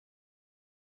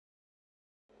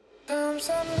Welcome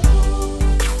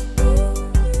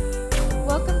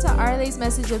to Our Lay's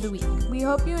Message of the Week. We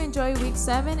hope you enjoy week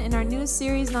 7 in our new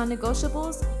series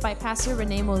Non-Negotiables by Pastor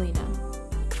Renee Molina.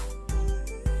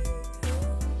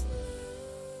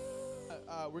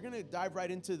 We're going to dive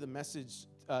right into the message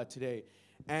today.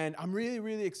 And I'm really,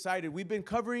 really excited. We've been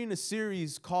covering a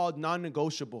series called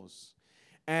Non-Negotiables.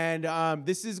 And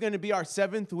this is going to be our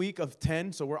 7th week of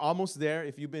 10. So we're almost there.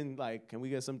 If you've been like, can we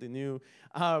get something new?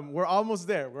 We're almost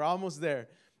there.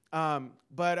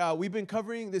 But we've been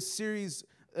covering this series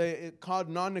called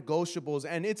Non-Negotiables.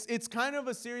 And it's kind of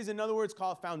a series, in other words,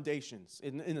 called Foundations,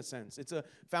 in a sense. It's a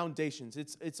foundations.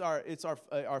 It's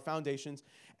our foundations.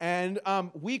 And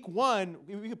week 1,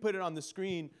 we could put it on the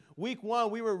screen. Week 1,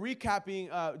 we were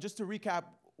recapping, just to recap,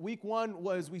 week 1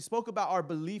 was we spoke about our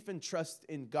belief and trust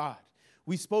in God.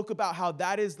 We spoke about how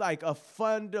that is like a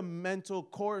fundamental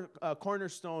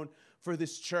cornerstone for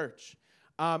this church.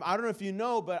 I don't know if you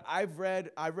know, but I've read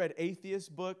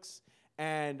atheist books,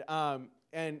 and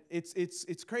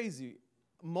it's crazy.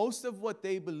 Most of what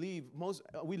they believe,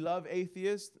 we love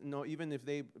atheists, even if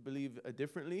they believe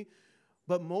differently,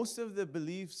 but most of the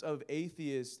beliefs of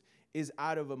atheists is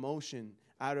out of emotion,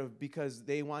 because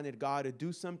they wanted God to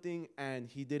do something and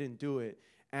He didn't do it.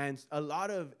 And a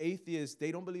lot of atheists, they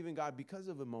don't believe in God because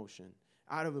of emotion,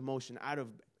 out of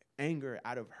anger,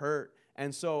 out of hurt.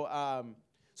 And so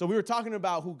we were talking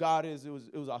about who God is. It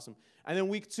was awesome. And then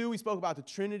week 2, we spoke about the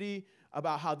Trinity,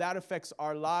 about how that affects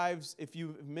our lives. If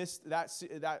you missed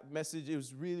that message, it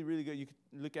was really, really good. You can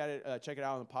look at it, check it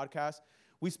out on the podcast.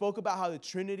 We spoke about how the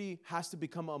Trinity has to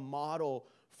become a model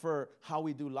for how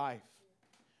we do life.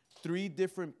 3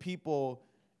 different people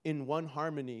in one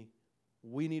harmony.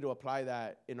 We need to apply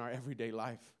that in our everyday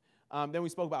life. Then we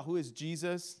spoke about who is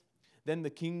Jesus, then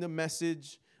the kingdom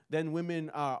message, then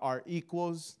women are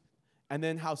equals, and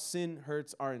then how sin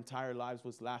hurts our entire lives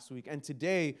was last week. And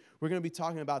today, we're going to be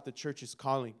talking about the church's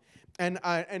calling. And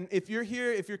if you're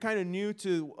here, if you're kind of new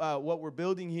to what we're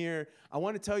building here, I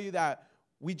want to tell you that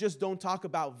we just don't talk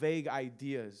about vague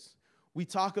ideas. We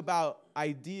talk about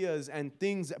ideas and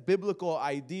things, biblical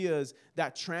ideas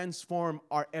that transform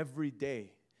our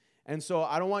everyday. And so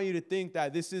I don't want you to think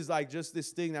that this is like just this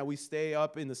thing that we stay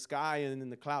up in the sky and in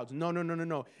the clouds.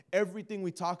 No. Everything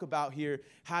we talk about here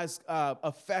has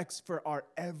effects for our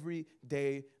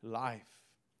everyday life.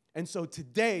 And so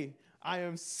today, I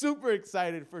am super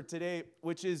excited for today,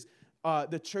 which is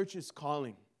the church's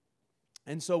calling.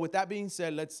 And so with that being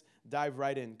said, let's dive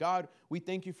right in. God, we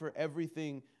thank you for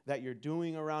everything that you're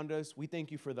doing around us. We thank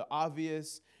you for the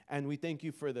obvious, and we thank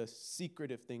you for the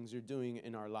secretive things you're doing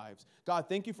in our lives. God,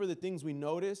 thank you for the things we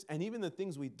notice and even the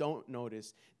things we don't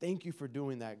notice. Thank you for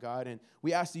doing that, God. And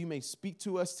we ask that you may speak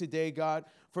to us today, God.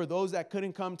 For those that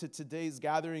couldn't come to today's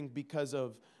gathering because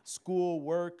of school,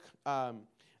 work,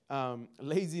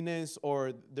 laziness,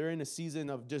 or they're in a season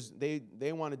of just they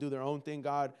want to do their own thing,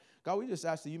 God, we just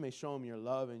ask that you may show them your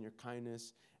love and your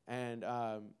kindness. And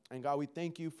God, we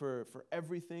thank you for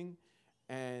everything.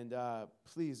 And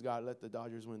please, God, let the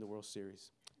Dodgers win the World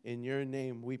Series. In your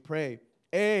name we pray.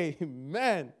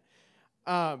 Amen.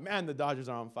 Man, the Dodgers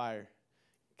are on fire.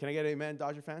 Can I get an amen,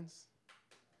 Dodger fans?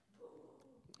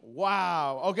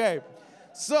 Wow. Okay.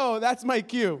 So that's my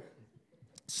cue.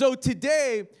 So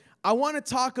today, I want to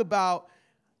talk about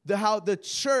how the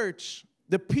church,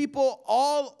 the people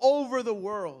all over the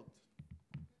world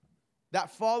that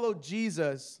follow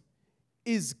Jesus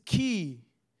is key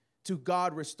to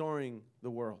God restoring the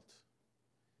world.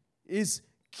 Is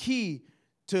key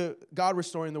to God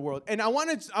restoring the world. And I want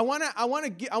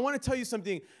to tell you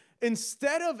something.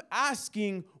 Instead of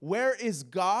asking where is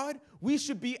God, we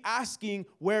should be asking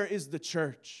where is the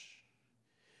church?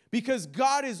 Because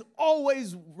God is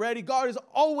always ready. God is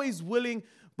always willing.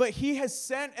 But He has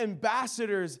sent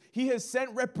ambassadors, He has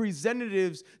sent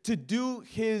representatives to do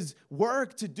His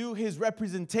work, to do His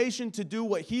representation, to do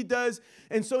what He does.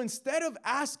 And so instead of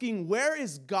asking, where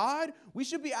is God? We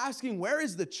should be asking, where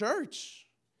is the church?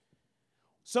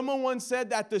 Someone once said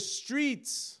that the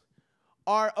streets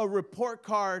are a report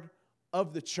card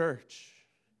of the church.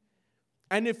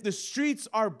 And if the streets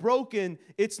are broken,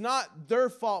 it's not their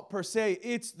fault per se.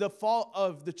 It's the fault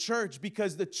of the church,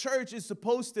 because the church is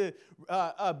supposed to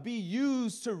be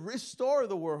used to restore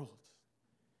the world.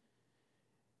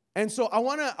 And so I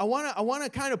want to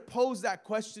kind of pose that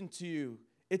question to you.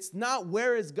 It's not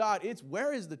where is God, it's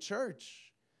where is the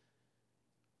church?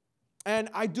 And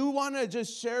I do want to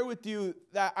just share with you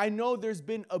that I know there's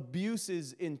been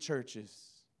abuses in churches.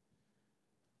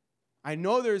 I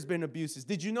know there's been abuses.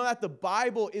 Did you know that the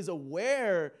Bible is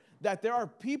aware that there are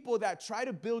people that try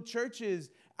to build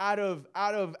churches out of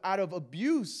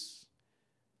abuse?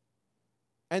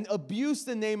 and abuse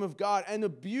the name of God and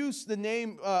abuse the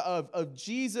name of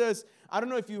Jesus. I don't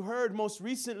know if you heard most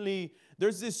recently,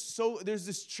 there's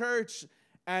this church,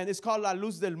 and it's called La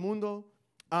Luz del Mundo.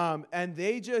 And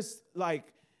they just,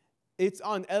 like, it's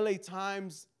on LA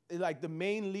Times, like the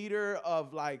main leader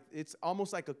of, like, it's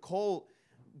almost like a cult,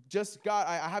 just got,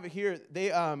 I have it here,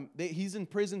 he's in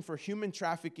prison for human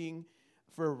trafficking,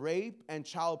 for rape, and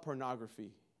child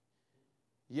pornography.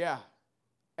 Yeah.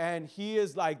 And he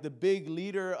is like the big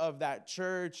leader of that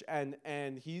church,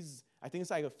 and he's, I think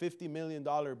it's like a $50 million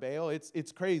bail.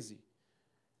 It's crazy.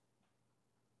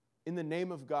 In the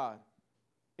name of God,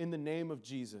 in the name of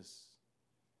Jesus.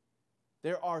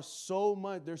 There's so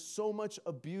much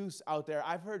abuse out there.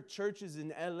 I've heard churches in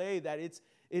LA that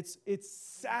it's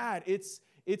sad.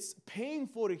 It's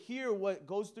painful to hear what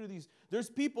goes through these. There's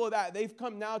people that they've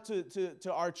come now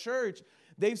to our church.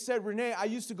 They've said, Renee, I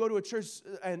used to go to a church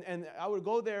and I would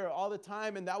go there all the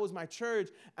time, and that was my church.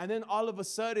 And then all of a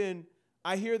sudden,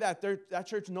 I hear that that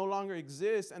church no longer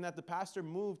exists and that the pastor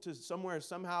moved to somewhere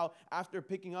somehow after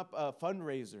picking up a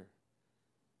fundraiser.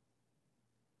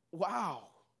 Wow.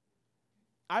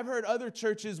 I've heard other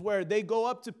churches where they go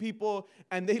up to people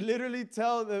and they literally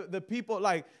tell the people,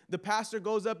 like the pastor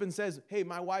goes up and says, hey,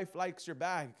 my wife likes your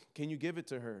bag. Can you give it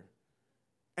to her?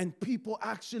 And people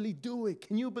actually do it.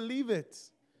 Can you believe it?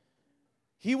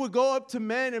 He would go up to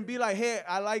men and be like, hey,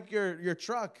 I like your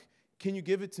truck. Can you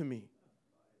give it to me?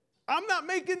 I'm not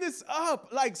making this up.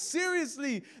 Like,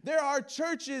 seriously, there are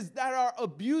churches that are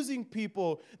abusing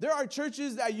people. There are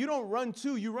churches that you don't run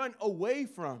to, you run away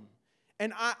from.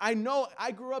 And I know,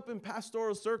 I grew up in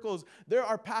pastoral circles. There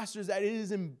are pastors that it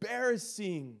is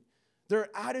embarrassing, their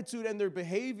attitude and their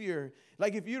behavior.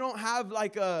 Like, if you don't have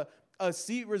like a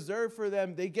seat reserved for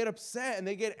them, they get upset and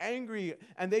they get angry.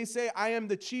 And they say, I am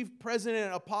the chief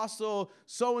president, apostle,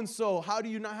 so-and-so. How do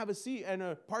you not have a seat and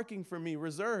a parking for me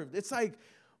reserved? It's like,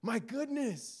 my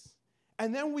goodness.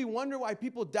 And then we wonder why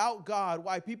people doubt God,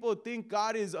 why people think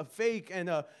God is a fake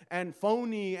and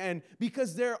phony, and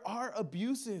because there are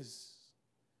abuses.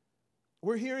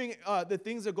 We're hearing the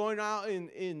things that are going on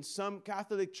in some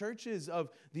Catholic churches of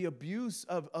the abuse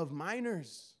of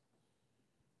minors.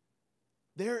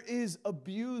 There is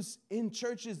abuse in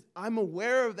churches. I'm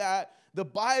aware of that. The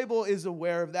Bible is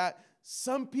aware of that.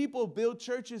 Some people build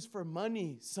churches for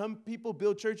money. Some people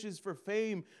build churches for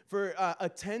fame, for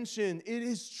attention. It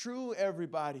is true,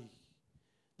 everybody.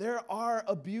 There are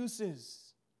abuses.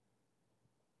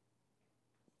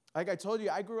 Like I told you,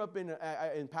 I grew up in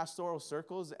pastoral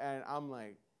circles, and I'm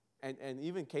like, and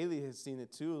even Kaylee has seen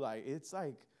it too. Like, it's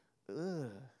like,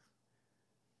 ugh.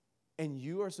 And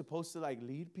you are supposed to like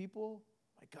lead people?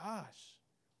 My gosh,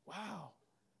 wow.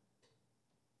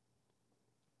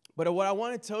 But what I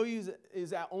want to tell you is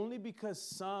that only because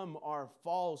some are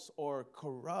false or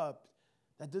corrupt,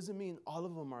 that doesn't mean all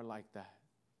of them are like that.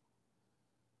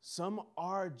 Some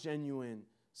are genuine.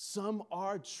 Some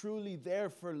are truly there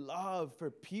for love,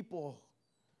 for people.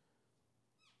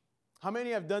 How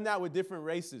many have done that with different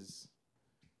races?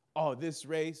 Oh, this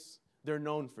race, they're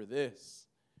known for this.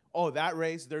 Oh, that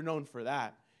race, they're known for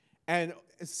that. And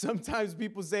sometimes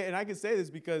people say, and I can say this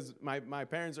because my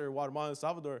parents are Guatemalan,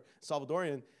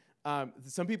 Salvadorian.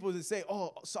 Some people say,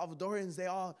 oh, Salvadorians,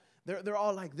 they're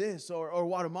all like this, or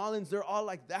Guatemalans, they're all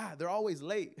like that. They're always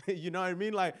late. You know what I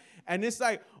mean? Like, and it's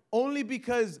like, only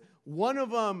because one of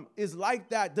them is like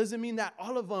that doesn't mean that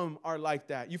all of them are like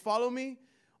that. You follow me?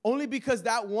 Only because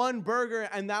that one burger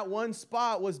and that one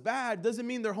spot was bad doesn't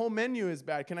mean their whole menu is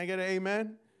bad. Can I get an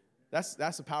amen?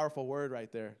 That's a powerful word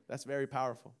right there. That's very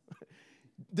powerful.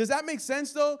 Does that make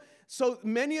sense, though? So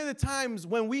many of the times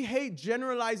when we hate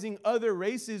generalizing other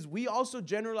races, we also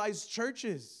generalize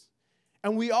churches.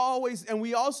 And we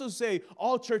also say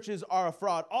all churches are a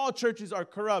fraud, all churches are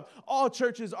corrupt, all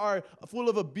churches are full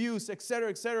of abuse, et cetera,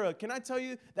 et cetera. Can I tell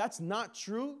you that's not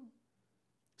true?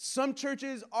 Some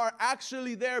churches are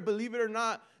actually there, believe it or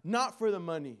not for the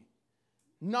money,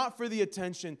 not for the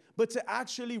attention, but to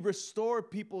actually restore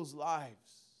people's lives.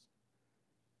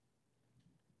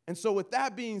 And so with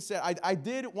that being said, I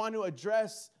did want to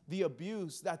address the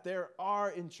abuse that there are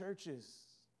in churches.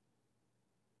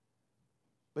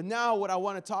 But now what I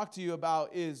want to talk to you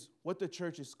about is what the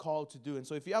church is called to do. And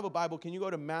so if you have a Bible, can you go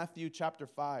to Matthew chapter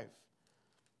 5?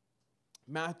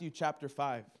 Matthew chapter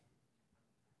 5.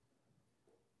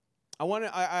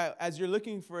 As you're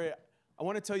looking for it, I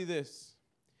want to tell you this.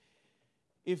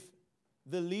 If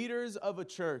the leaders of a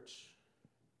church,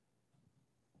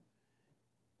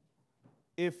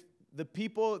 if the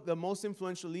people, the most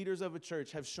influential leaders of a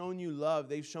church have shown you love,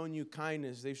 they've shown you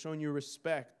kindness, they've shown you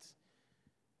respect,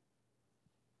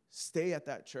 stay at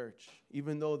that church,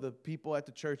 even though the people at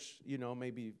the church,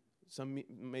 some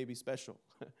may be special.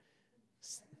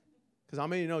 Because how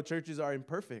many know churches are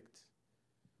imperfect?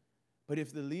 But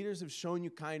if the leaders have shown you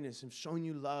kindness, have shown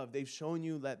you love, they've shown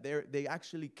you that they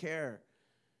actually care,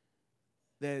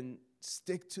 then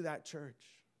stick to that church.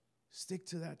 Stick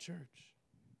to that church.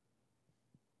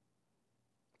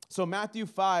 So Matthew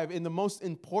 5, in the most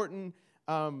important,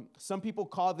 some people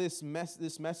call this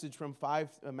message from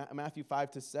Matthew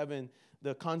 5 to 7,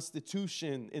 the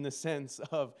constitution, in a sense,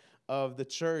 of the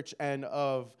church and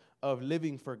of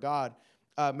living for God.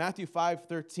 Matthew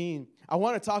 5:13. I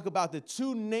want to talk about the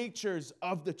two natures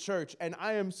of the church, and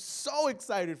I am so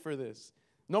excited for this.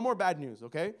 No more bad news,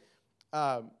 okay?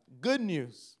 Good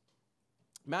news.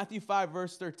 Matthew 5,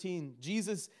 verse 13.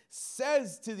 Jesus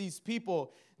says to these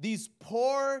people, these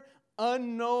poor,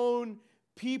 unknown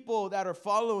people that are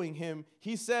following him,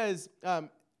 he says,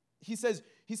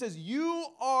 you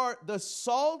are the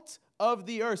salt of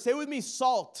the earth. Say with me,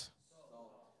 salt.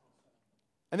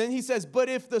 And then he says, but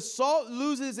if the salt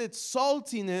loses its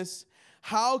saltiness,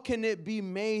 how can it be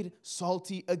made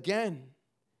salty again?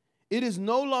 It is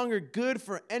no longer good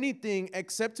for anything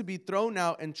except to be thrown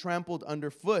out and trampled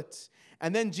underfoot.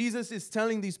 And then Jesus is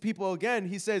telling these people again,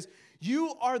 he says,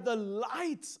 you are the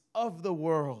light of the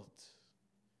world.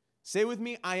 Say with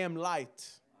me, I am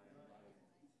light.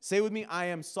 Say with me, I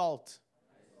am salt.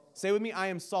 Say with me, I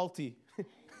am salty.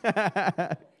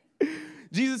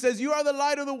 Jesus says, you are the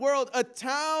light of the world. A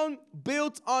town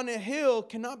built on a hill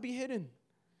cannot be hidden.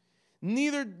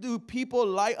 Neither do people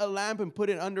light a lamp and put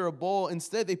it under a bowl.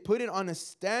 Instead, they put it on a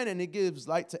stand and it gives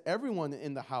light to everyone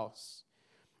in the house.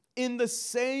 In the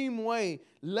same way,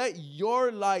 let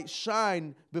your light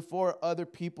shine before other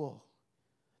people,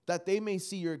 that they may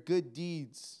see your good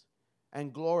deeds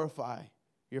and glorify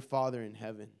your Father in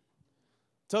heaven.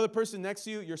 Tell the person next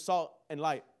to you, you're salt and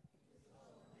light.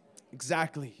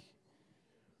 Exactly.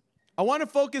 I want to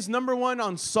focus, number one,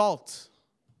 on salt.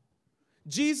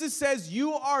 Jesus says,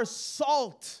 you are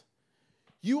salt.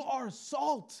 You are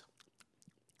salt.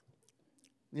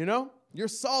 You're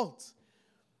salt.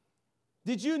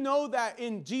 Did you know that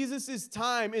in Jesus'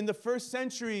 time, in the first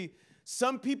century,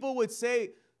 some people would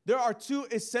say there are two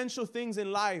essential things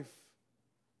in life,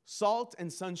 salt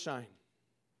and sunshine.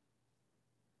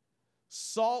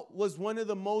 Salt was one of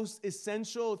the most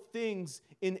essential things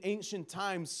in ancient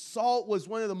times. Salt was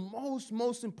one of the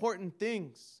most important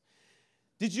things.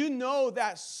 Did you know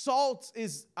that salt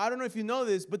is, I don't know if you know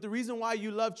this, but the reason why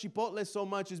you love Chipotle so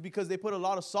much is because they put a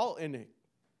lot of salt in it.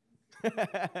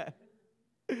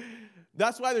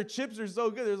 That's why their chips are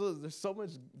so good. There's so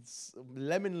much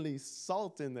lemonly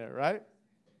salt in there, right?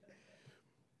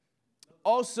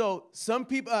 Also, some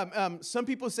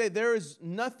people say there is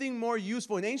nothing more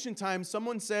useful. In ancient times,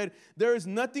 someone said there is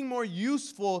nothing more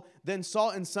useful than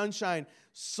salt and sunshine.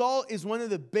 Salt is one of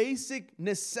the basic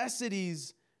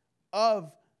necessities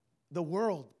of the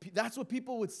world. That's what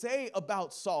people would say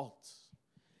about salt.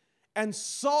 And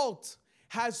salt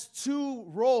has two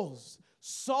roles.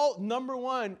 Salt, number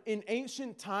one, in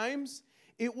ancient times,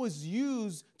 it was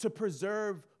used to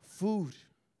preserve food.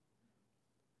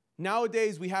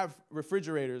 Nowadays, we have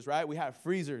refrigerators, right? We have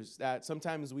freezers that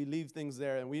sometimes we leave things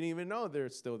there and we didn't even know they're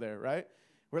still there, right?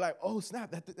 We're like, oh,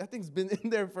 snap, that thing's been in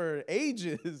there for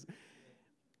ages.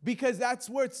 Because that's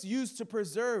where it's used to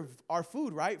preserve our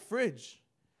food, right? Fridge.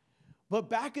 But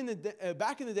back in the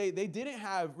day, they didn't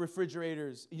have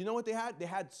refrigerators. You know what they had? They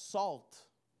had salt.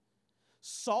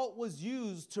 Salt was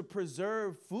used to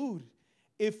preserve food.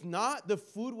 If not, the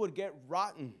food would get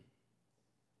rotten.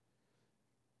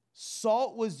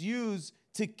 Salt was used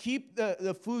to keep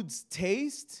the food's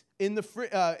taste in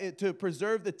the to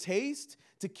preserve the taste,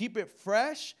 to keep it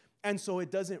fresh, and so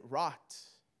it doesn't rot.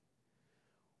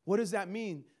 What does that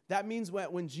mean? That means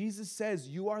when Jesus says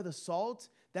you are the salt,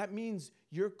 that means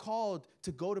you're called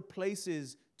to go to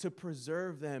places to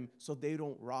preserve them so they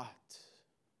don't rot.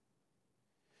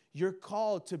 You're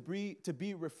called to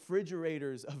be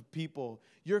refrigerators of people.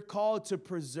 You're called to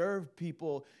preserve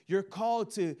people. You're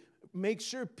called to make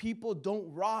sure people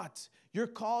don't rot. You're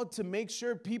called to make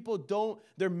sure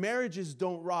their marriages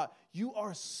don't rot. You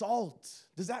are salt.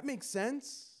 Does that make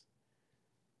sense?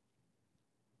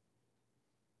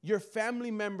 Your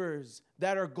family members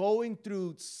that are going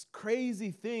through crazy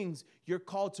things, you're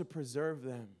called to preserve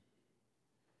them.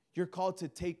 You're called to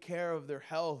take care of their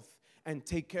health and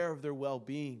take care of their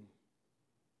well-being.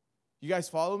 You guys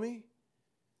follow me?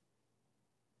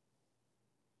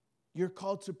 You're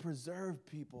called to preserve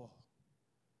people.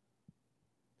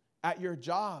 At your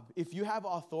job, if you have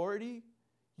authority,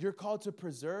 you're called to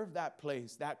preserve that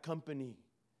place, that company.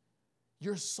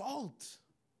 You're salt.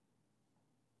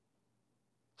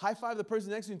 High five the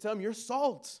person next to you and tell them you're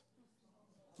salt.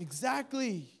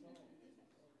 Exactly.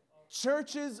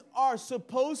 Churches are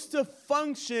supposed to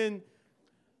function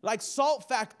like salt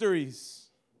factories.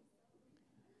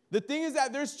 The thing is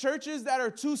that there's churches that are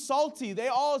too salty. They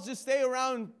all just stay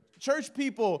around church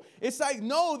people. It's like,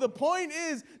 no, the point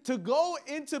is to go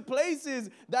into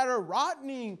places that are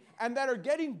rotting and that are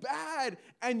getting bad,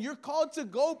 and you're called to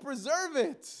go preserve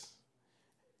it.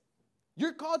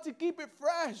 You're called to keep it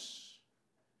fresh.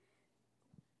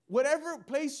 Whatever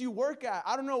place you work at,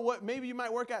 I don't know what, maybe you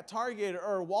might work at Target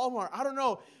or Walmart, I don't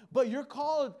know, but you're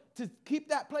called to keep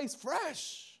that place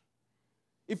fresh.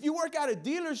 If you work at a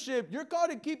dealership, you're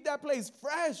called to keep that place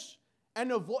fresh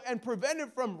and prevent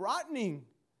it from rotting.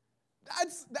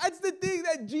 That's the thing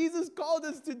that Jesus called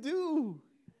us to do.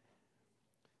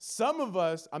 Some of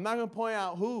us, I'm not going to point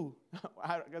out who,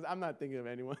 because I'm not thinking of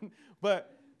anyone,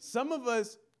 but some of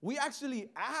us, we actually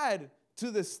add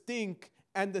to the stink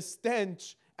and the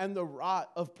stench and the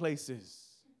rot of places.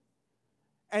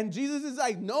 And Jesus is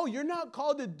like, no, you're not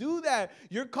called to do that.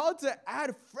 You're called to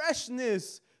add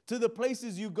freshness to the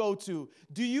places you go to.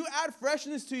 Do you add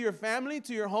freshness to your family,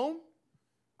 to your home?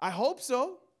 I hope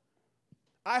so.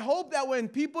 I hope that when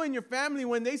people in your family,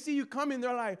 when they see you coming,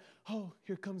 they're like, oh,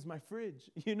 here comes my fridge.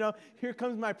 Here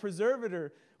comes my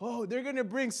preservator. Oh, they're going to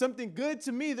bring something good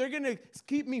to me. They're going to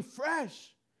keep me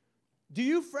fresh. Do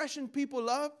you freshen people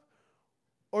up?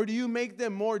 Or do you make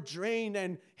them more drained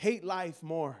and hate life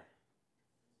more?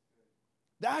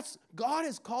 God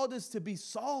has called us to be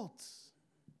salt.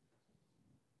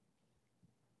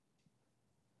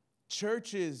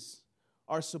 Churches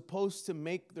are supposed to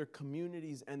make their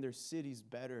communities and their cities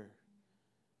better.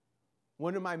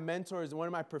 One of my mentors, one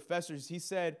of my professors, he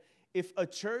said, if a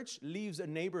church leaves a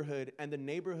neighborhood and the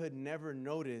neighborhood never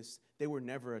noticed, they were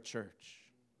never a church.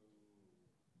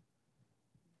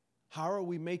 How are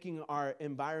we making our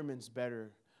environments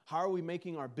better? How are we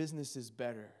making our businesses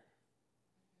better?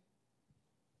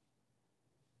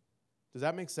 Does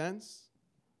that make sense?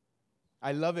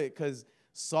 I love it because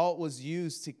salt was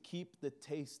used to keep the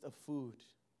taste of food.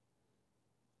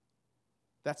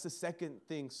 That's the second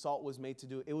thing salt was made to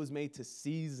do. It was made to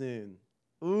season.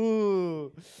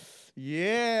 Ooh,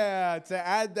 yeah, to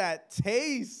add that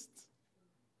taste.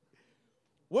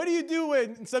 What do you do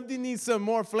when something needs some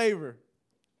more flavor?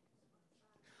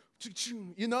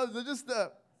 You know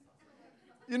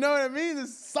what I mean? The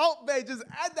salt bay, just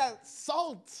add that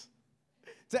salt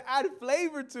to add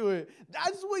flavor to it.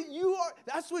 That's what you are.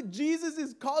 That's what Jesus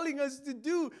is calling us to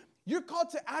do. You're called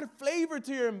to add flavor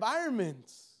to your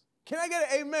environment. Can I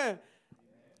get an amen?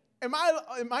 Am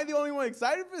I the only one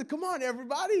excited for this? Come on,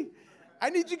 everybody. I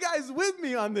need you guys with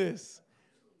me on this.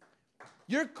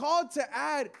 You're called to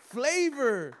add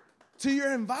flavor to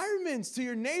your environments, to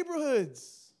your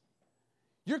neighborhoods.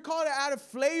 You're called to add a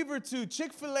flavor to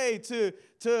Chick-fil-A, to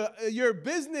your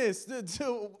business,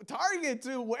 to Target,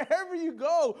 to wherever you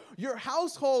go, your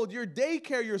household, your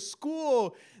daycare, your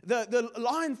school, the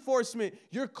law enforcement.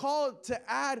 You're called to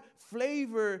add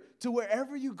flavor to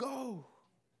wherever you go.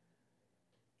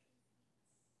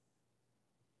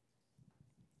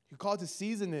 You're called to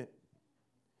season it.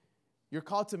 You're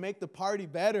called to make the party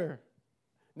better.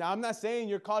 Now, I'm not saying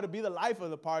you're called to be the life of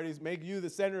the parties, make you the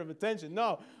center of attention.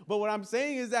 No, but what I'm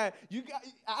saying is that you got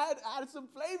add some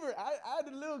flavor, add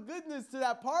a little goodness to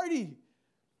that party.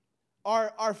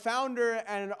 Our founder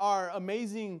and our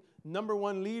amazing number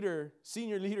one leader,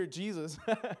 senior leader, Jesus,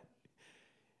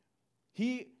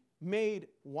 he made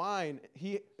wine.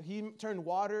 He turned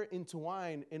water into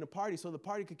wine in a party so the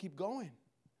party could keep going.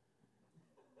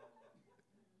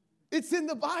 It's in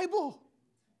the Bible.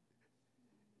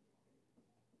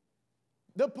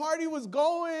 The party was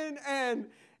going, and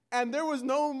there was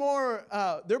no more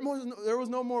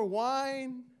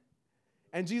wine.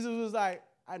 And Jesus was like,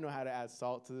 I know how to add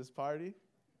salt to this party.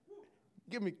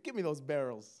 Give me those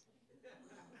barrels.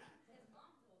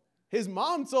 His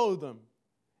mom told him,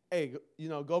 hey,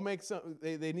 go make some.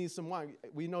 They need some wine.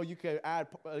 We know you can add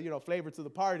flavor to the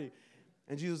party.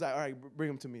 And Jesus was like, all right, bring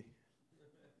them to me.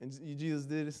 And Jesus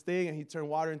did his thing, and he turned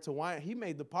water into wine. He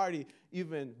made the party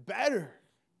even better.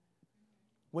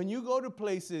 When you go to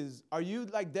places, are you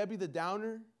like Debbie the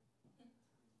Downer?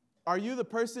 Are you the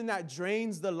person that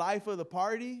drains the life of the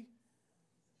party?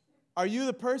 Are you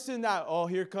the person that,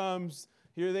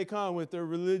 here they come with their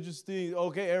religious thing.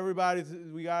 Okay, everybody,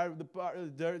 we got the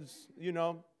party,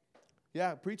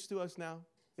 Yeah, preach to us now.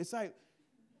 It's like,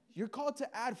 you're called to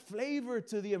add flavor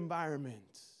to the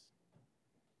environment.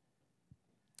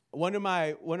 One of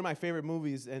my favorite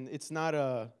movies, and it's not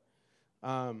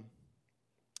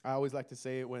I always like to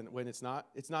say it when it's not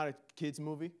a kid's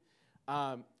movie.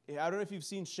 I don't know if you've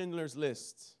seen Schindler's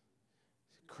List.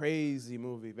 Crazy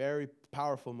movie, very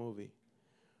powerful movie.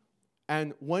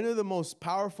 And one of the most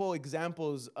powerful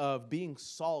examples of being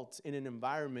salt in an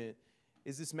environment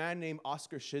is this man named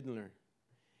Oskar Schindler.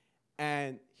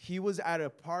 And he was at a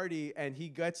party, and he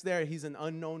gets there. He's an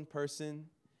unknown person.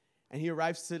 And he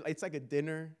arrives to, it's like a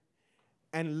dinner.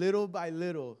 And little by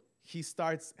little, he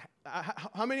starts.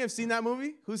 How many have seen that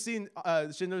movie? Who's seen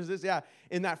Schindler's List? Yeah.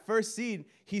 In that first scene,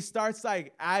 he starts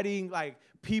like adding like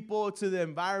people to the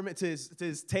environment, to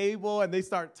his table, and they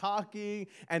start talking,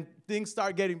 and things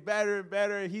start getting better and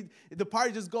better. The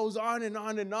party just goes on and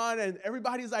on and on, and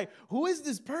everybody's like, "Who is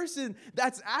this person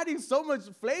that's adding so much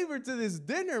flavor to this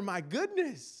dinner? My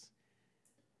goodness!"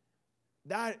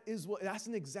 That's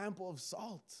an example of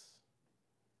salt.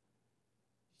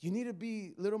 You need to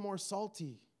be a little more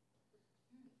salty.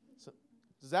 So,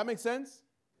 does that make sense?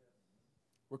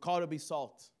 We're called to be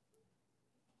salt.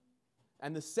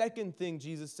 And the second thing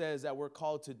Jesus says that we're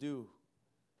called to do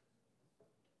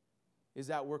is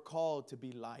that we're called to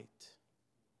be light.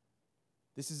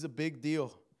 This is a big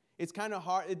deal. It's kind of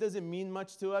hard. It doesn't mean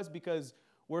much to us because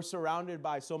we're surrounded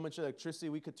by so much electricity.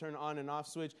 We could turn on and off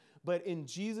switch. But in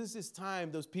Jesus'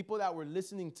 time, those people that were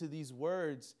listening to these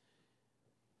words,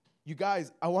 you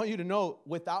guys, I want you to know,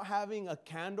 without having a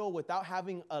candle, without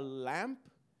having a lamp,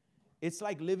 it's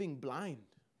like living blind.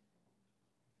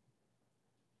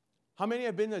 How many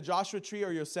have been to Joshua Tree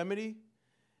or Yosemite?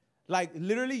 Like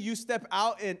literally you step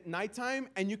out at nighttime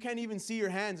and you can't even see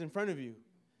your hands in front of you.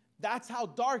 That's how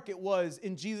dark it was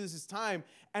in Jesus' time.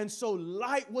 And so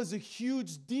light was a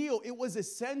huge deal. It was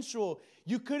essential.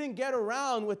 You couldn't get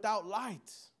around without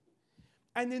light.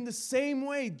 And in the same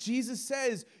way, Jesus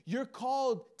says, you're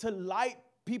called to light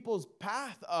people's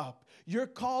path up. You're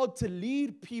called to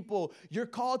lead people. You're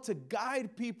called to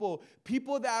guide people.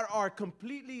 People that are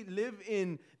completely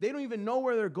they don't even know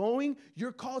where they're going.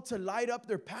 You're called to light up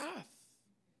their path.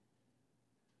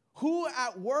 Who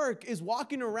at work is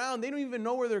walking around, they don't even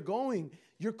know where they're going.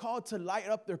 You're called to light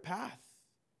up their path.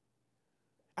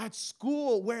 At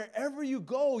school, wherever you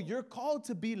go, you're called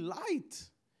to be light.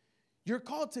 You're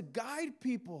called to guide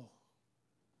people.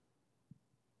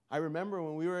 I remember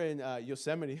when we were in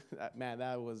Yosemite,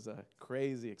 that was a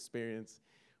crazy experience.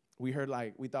 We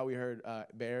thought we heard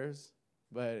bears,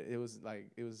 but it was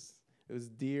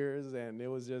deers, and it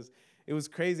was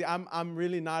crazy. I'm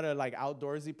really not a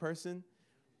outdoorsy person.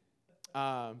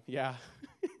 Yeah,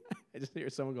 I just hear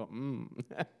someone go,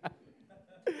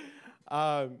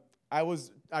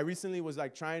 I recently was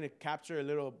trying to capture a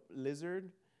little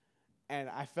lizard. And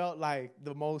I felt like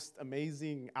the most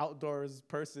amazing outdoors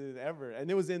person ever. And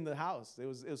it was in the house. It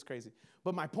was crazy.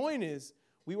 But my point is,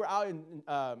 we were out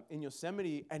in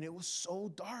Yosemite, and it was so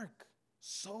dark.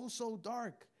 So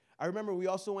dark. I remember we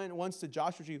also went once to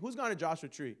Joshua Tree. Who's gone to Joshua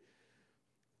Tree?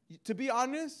 To be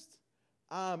honest,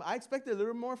 I expected a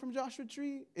little more from Joshua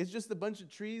Tree. It's just a bunch of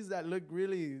trees that look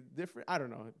really different. I don't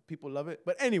know. People love it.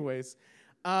 But anyways,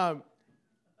 and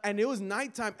it was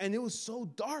nighttime, and it was so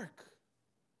dark.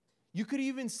 You could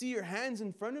even see your hands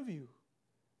in front of you.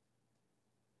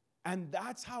 And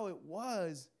that's how it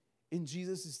was in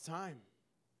Jesus' time.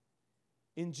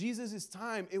 In Jesus'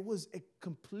 time, it was a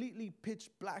completely pitch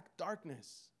black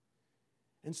darkness.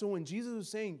 And so when Jesus was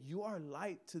saying, you are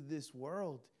light to this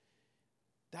world,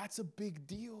 that's a big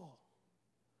deal.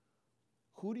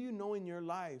 Who do you know in your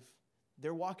life?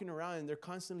 They're walking around and they're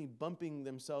constantly bumping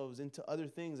themselves into other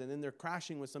things, and then they're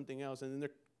crashing with something else, and then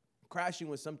they're crashing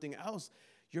with something else.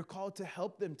 You're called to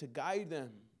help them, to guide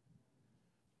them.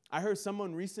 I heard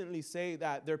someone recently say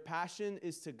that their passion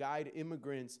is to guide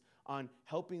immigrants on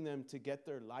helping them to get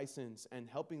their license and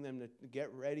helping them to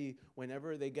get ready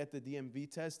whenever they get the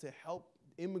DMV test, to help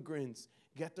immigrants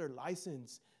get their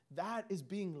license. That is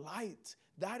being light.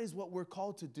 That is what we're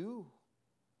called to do.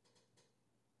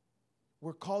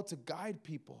 We're called to guide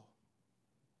people.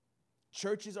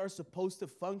 Churches are supposed to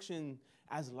function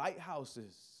as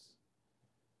lighthouses.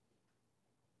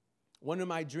 One of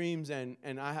my dreams, and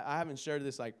I haven't shared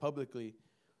this publicly,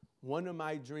 one of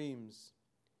my dreams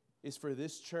is for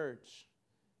this church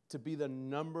to be the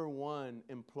number one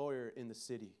employer in the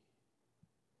city.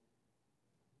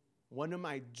 One of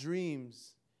my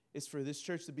dreams is for this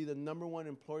church to be the number one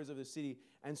employers of the city,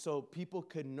 and so people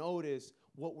could notice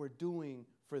what we're doing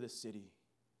for the city.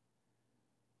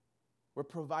 We're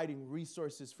providing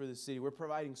resources for the city. We're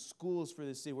providing schools for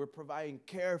the city. We're providing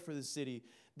care for the city.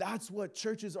 That's what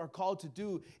churches are called to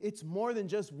do. It's more than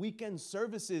just weekend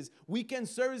services. Weekend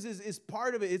services is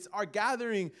part of it. It's our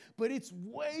gathering, but it's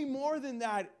way more than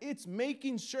that. It's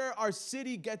making sure our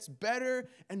city gets better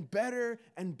and better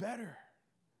and better.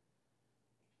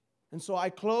 And so I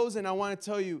close and I want to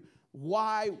tell you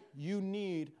why you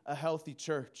need a healthy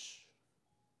church.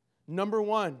 Number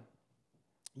one,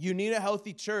 you need a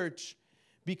healthy church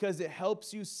because it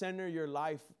helps you center your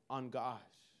life on God.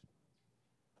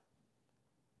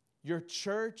 Your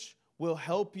church will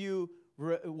help you,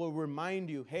 will remind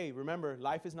you, hey, remember,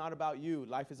 life is not about you.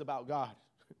 Life is about God.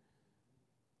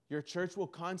 Your church will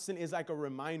constantly, is like a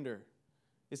reminder.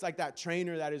 It's like that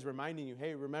trainer that is reminding you,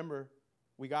 hey, remember,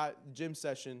 we got gym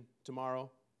session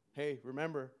tomorrow. Hey,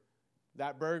 remember,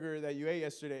 that burger that you ate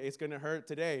yesterday, it's going to hurt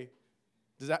today.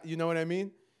 Does that, you know what I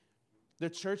mean? The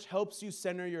church helps you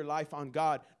center your life on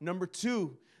God. Number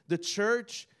two, the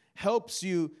church helps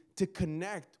you to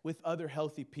connect with other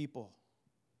healthy people.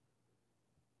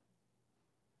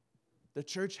 The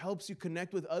church helps you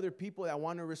connect with other people that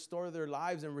want to restore their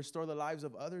lives and restore the lives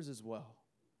of others as well.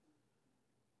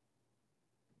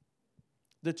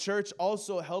 The church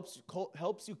also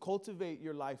helps you cultivate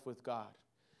your life with God.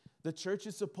 The church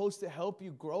is supposed to help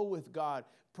you grow with God,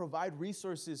 provide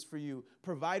resources for you,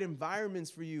 provide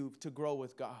environments for you to grow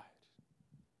with God.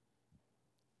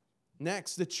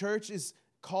 Next, the church is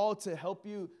called to help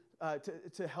you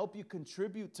to help you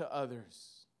contribute to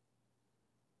others.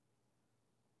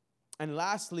 And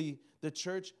lastly, the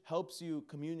church helps you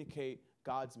communicate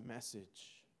God's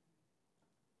message.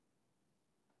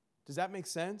 Does that make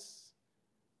sense?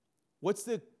 What's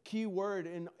the key word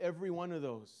in every one of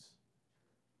those?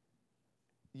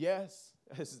 Yes,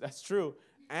 that's true.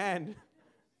 And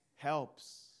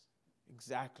helps.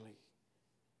 Exactly.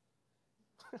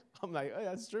 I'm like, oh,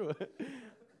 that's true.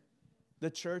 The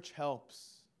church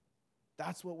helps.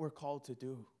 That's what we're called to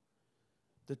do.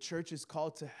 The church is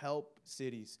called to help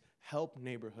cities, help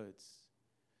neighborhoods.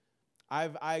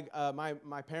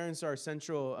 My parents are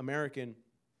Central American,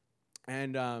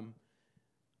 and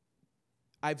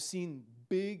I've seen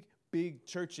big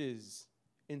churches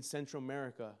in Central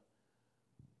America.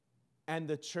 And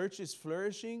the church is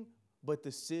flourishing, but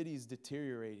the city is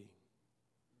deteriorating.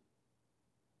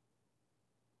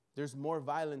 There's more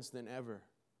violence than ever.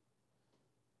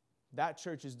 That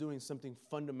church is doing something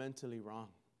fundamentally wrong.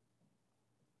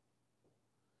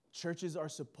 Churches are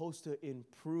supposed to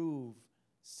improve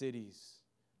cities,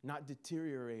 not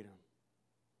deteriorate them.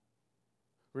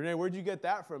 Renee, where'd you get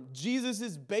that from?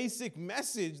 Jesus' basic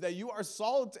message that you are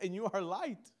salt and you are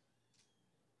light.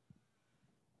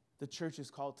 The church is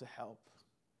called to help.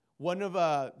 One of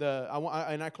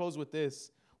and I close with this.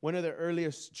 One of the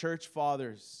earliest church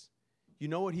fathers, you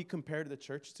know what he compared the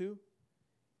church to?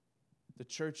 The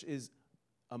church is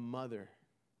a mother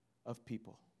of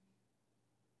people.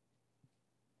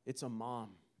 It's a mom.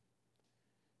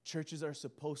 Churches are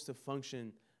supposed to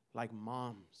function like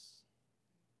moms.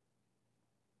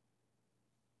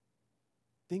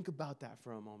 Think about that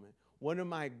for a moment. One of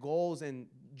my goals and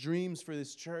dreams for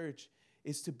this church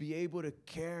is to be able to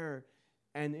care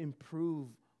and improve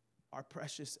our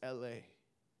precious LA.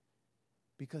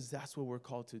 Because that's what we're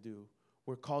called to do.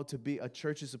 We're called to be, a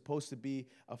church is supposed to be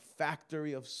a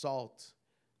factory of salt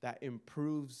that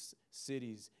improves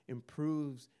cities,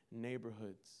 improves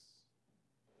neighborhoods.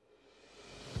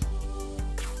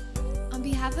 On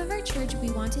behalf of our church,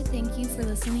 we want to thank you for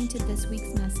listening to this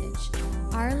week's message.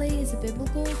 Our LA is a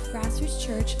biblical grassroots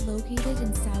church located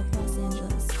in South Los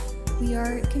Angeles. We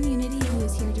are a community who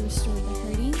is here to restore the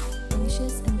hurting,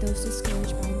 anxious, and those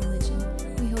discouraged by